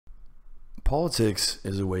Politics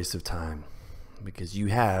is a waste of time because you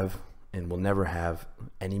have and will never have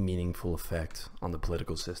any meaningful effect on the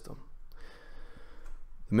political system.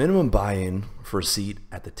 The minimum buy-in for a seat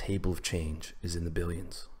at the table of change is in the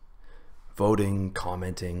billions. Voting,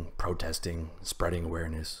 commenting, protesting, spreading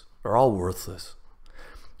awareness are all worthless.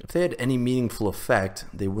 If they had any meaningful effect,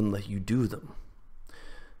 they wouldn't let you do them.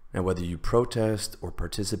 Now, whether you protest or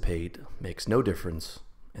participate makes no difference,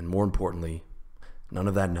 and more importantly, none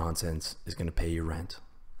of that nonsense is going to pay your rent.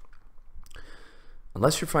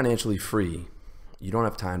 Unless you're financially free, you don't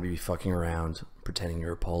have time to be fucking around pretending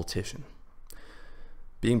you're a politician.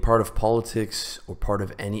 Being part of politics or part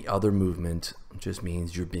of any other movement just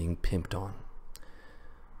means you're being pimped on.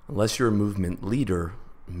 Unless you're a movement leader,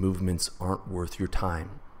 movements aren't worth your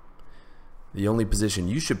time. The only position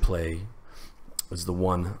you should play is the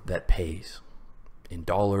one that pays. In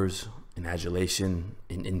dollars, in adulation,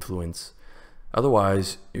 in influence.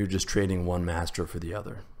 Otherwise, you're just trading one master for the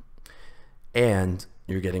other. And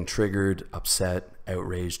you're getting triggered, upset,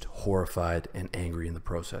 outraged, horrified, and angry in the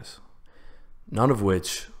process. None of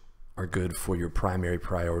which are good for your primary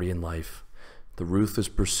priority in life, the ruthless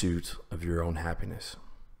pursuit of your own happiness.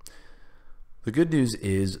 The good news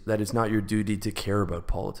is that it's not your duty to care about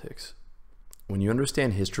politics. When you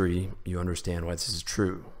understand history, you understand why this is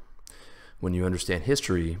true. When you understand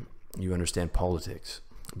history, you understand politics,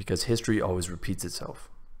 because history always repeats itself.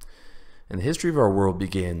 And the history of our world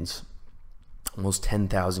begins almost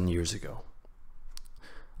 10,000 years ago.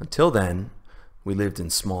 Until then, we lived in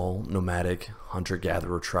small, nomadic,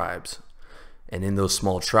 hunter-gatherer tribes. And in those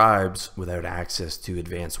small tribes, without access to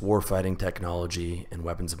advanced warfighting technology and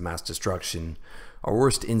weapons of mass destruction, our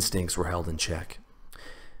worst instincts were held in check.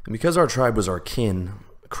 And because our tribe was our kin,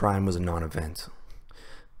 crime was a non-event.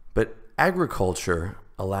 But agriculture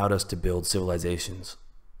allowed us to build civilizations.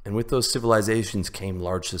 And with those civilizations came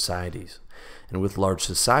large societies. And with large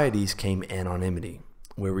societies came anonymity,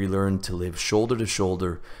 where we learned to live shoulder to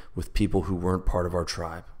shoulder with people who weren't part of our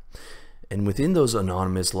tribe. And within those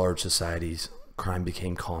anonymous large societies, crime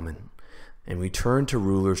became common. And we turned to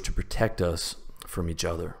rulers to protect us from each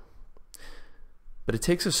other. But it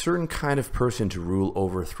takes a certain kind of person to rule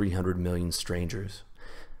over 300 million strangers.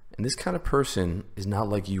 And this kind of person is not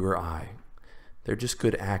like you or I. They're just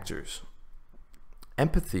good actors.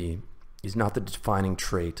 Empathy is not the defining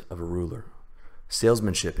trait of a ruler.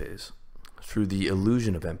 Salesmanship is, through the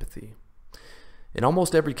illusion of empathy. In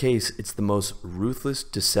almost every case, it's the most ruthless,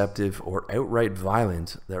 deceptive, or outright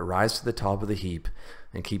violent that rise to the top of the heap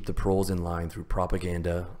and keep the proles in line through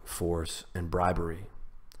propaganda, force, and bribery.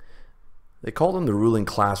 They call them the ruling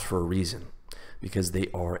class for a reason, because they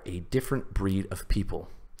are a different breed of people.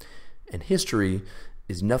 And history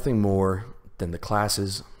is nothing more than the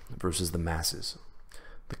classes versus the masses.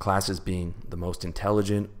 The classes being the most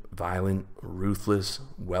intelligent, violent, ruthless,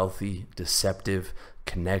 wealthy, deceptive,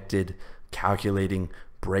 connected, calculating,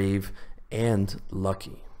 brave, and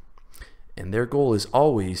lucky. And their goal is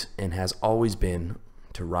always and has always been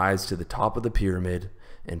to rise to the top of the pyramid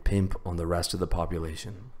and pimp on the rest of the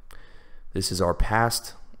population. This is our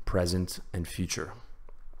past, present, and future.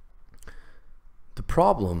 The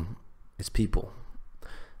problem is people.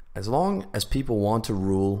 As long as people want to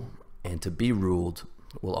rule and to be ruled,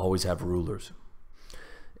 we'll always have rulers.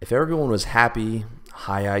 If everyone was happy,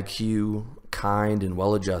 high IQ, kind, and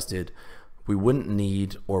well-adjusted, we wouldn't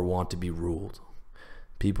need or want to be ruled.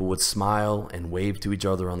 People would smile and wave to each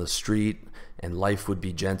other on the street, and life would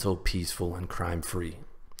be gentle, peaceful, and crime-free.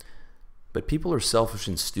 But people are selfish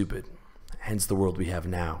and stupid, hence the world we have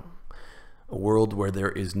now. A world where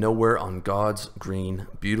there is nowhere on God's green,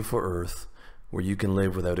 beautiful earth where you can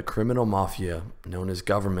live without a criminal mafia known as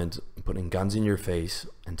government putting guns in your face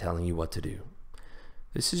and telling you what to do.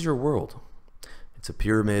 This is your world. It's a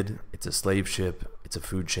pyramid, it's a slave ship, it's a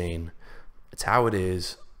food chain. It's how it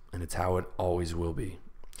is, and it's how it always will be.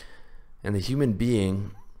 And the human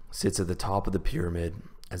being sits at the top of the pyramid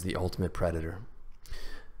as the ultimate predator.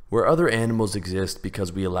 Where other animals exist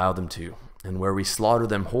because we allow them to, and where we slaughter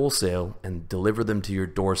them wholesale and deliver them to your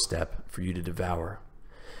doorstep for you to devour.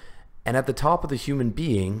 And at the top of the human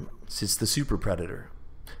being sits the super predator,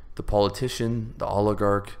 the politician, the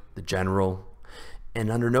oligarch, the general, and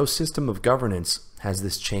under no system of governance has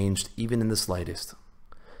this changed even in the slightest.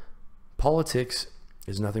 Politics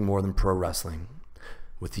is nothing more than pro wrestling,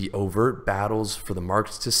 with the overt battles for the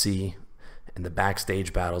marks to see and the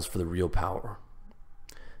backstage battles for the real power.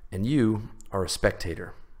 And you are a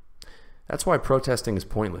spectator. That's why protesting is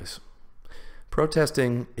pointless.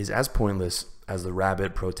 Protesting is as pointless as the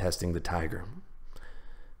rabbit protesting the tiger.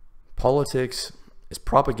 Politics is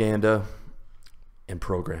propaganda and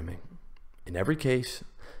programming. In every case,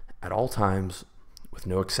 at all times with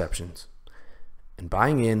no exceptions. And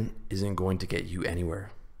buying in isn't going to get you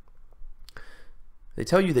anywhere. They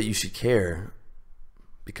tell you that you should care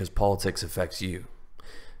because politics affects you.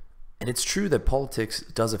 And it's true that politics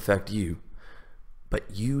does affect you, but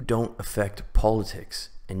you don't affect politics,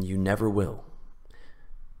 and you never will.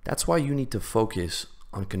 That's why you need to focus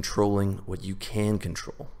on controlling what you can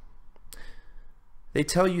control. They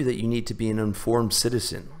tell you that you need to be an informed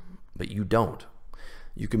citizen, but you don't.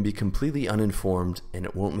 You can be completely uninformed and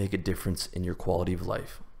it won't make a difference in your quality of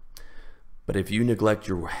life. But if you neglect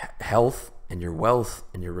your health and your wealth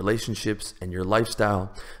and your relationships and your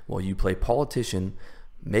lifestyle while you play politician,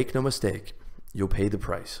 make no mistake, you'll pay the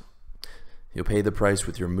price. You'll pay the price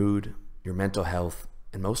with your mood, your mental health,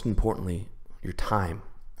 and most importantly, your time.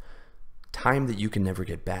 Time that you can never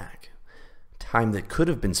get back. Time that could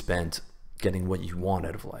have been spent getting what you want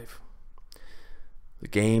out of life. The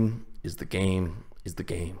game is the game is the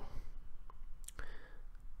game.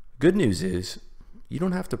 Good news is you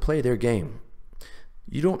don't have to play their game.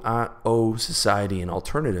 You don't owe society an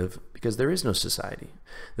alternative because there is no society.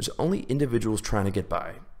 There's only individuals trying to get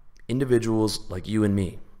by. Individuals like you and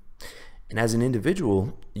me. And as an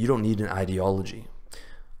individual, you don't need an ideology.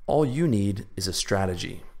 All you need is a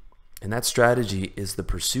strategy. And that strategy is the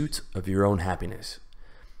pursuit of your own happiness.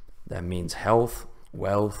 That means health,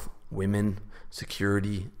 wealth, women,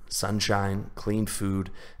 security, sunshine, clean food,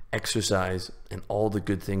 exercise, and all the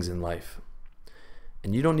good things in life.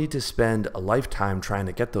 And you don't need to spend a lifetime trying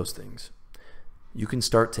to get those things. You can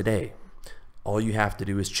start today. All you have to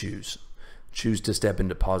do is choose. Choose to step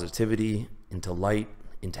into positivity, into light,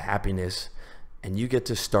 into happiness, and you get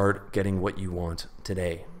to start getting what you want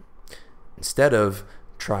today. Instead of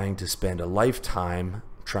trying to spend a lifetime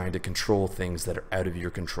trying to control things that are out of your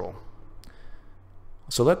control.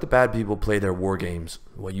 So let the bad people play their war games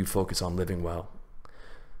while you focus on living well.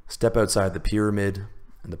 Step outside the pyramid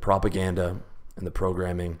and the propaganda and the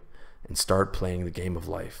programming and start playing the game of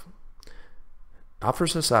life. Not for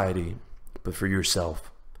society, but for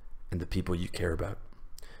yourself and the people you care about.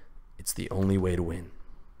 It's the only way to win.